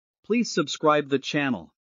please subscribe the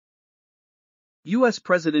channel. U.S.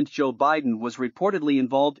 President Joe Biden was reportedly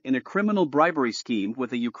involved in a criminal bribery scheme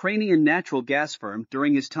with a Ukrainian natural gas firm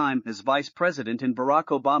during his time as vice president in Barack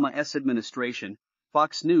Obama's administration,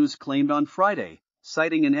 Fox News claimed on Friday,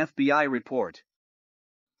 citing an FBI report.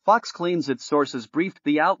 Fox claims its sources briefed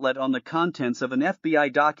the outlet on the contents of an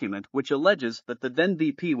FBI document which alleges that the then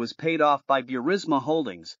VP was paid off by Burisma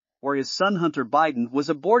Holdings, where his son Hunter Biden was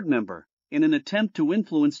a board member, in an attempt to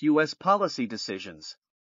influence U.S. policy decisions.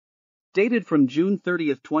 Dated from June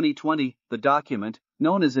 30, 2020, the document,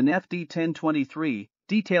 known as an FD 1023,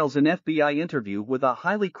 details an FBI interview with a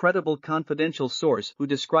highly credible confidential source who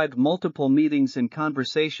described multiple meetings and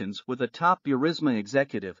conversations with a top Burisma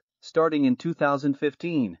executive, starting in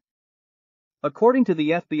 2015. According to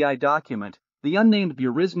the FBI document, the unnamed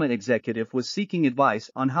Burisma executive was seeking advice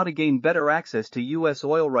on how to gain better access to U.S.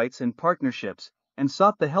 oil rights and partnerships, and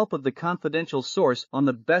sought the help of the confidential source on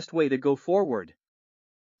the best way to go forward.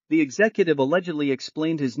 The executive allegedly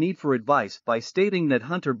explained his need for advice by stating that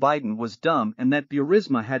Hunter Biden was dumb and that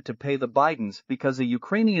Burisma had to pay the Bidens because a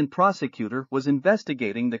Ukrainian prosecutor was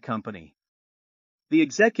investigating the company. The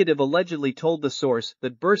executive allegedly told the source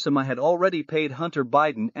that Burisma had already paid Hunter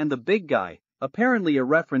Biden and the big guy, apparently a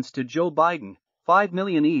reference to Joe Biden, $5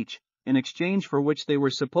 million each, in exchange for which they were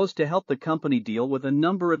supposed to help the company deal with a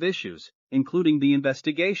number of issues, including the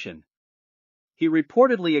investigation. He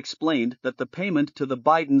reportedly explained that the payment to the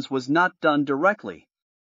Bidens was not done directly,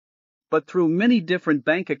 but through many different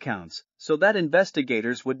bank accounts, so that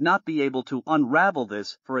investigators would not be able to unravel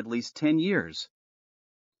this for at least 10 years.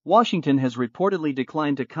 Washington has reportedly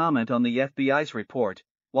declined to comment on the FBI's report,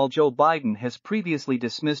 while Joe Biden has previously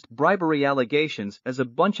dismissed bribery allegations as a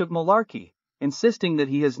bunch of malarkey, insisting that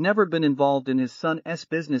he has never been involved in his son's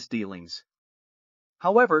business dealings.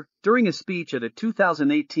 However, during a speech at a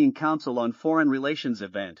 2018 Council on Foreign Relations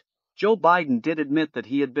event, Joe Biden did admit that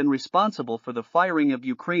he had been responsible for the firing of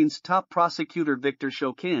Ukraine's top prosecutor Viktor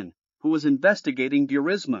Shokin, who was investigating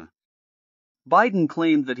Burisma. Biden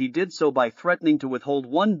claimed that he did so by threatening to withhold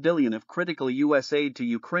 $1 billion of critical U.S. aid to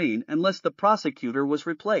Ukraine unless the prosecutor was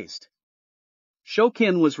replaced.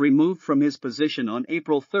 Shokin was removed from his position on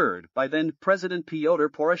April 3 by then-President Pyotr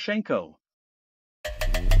Poroshenko.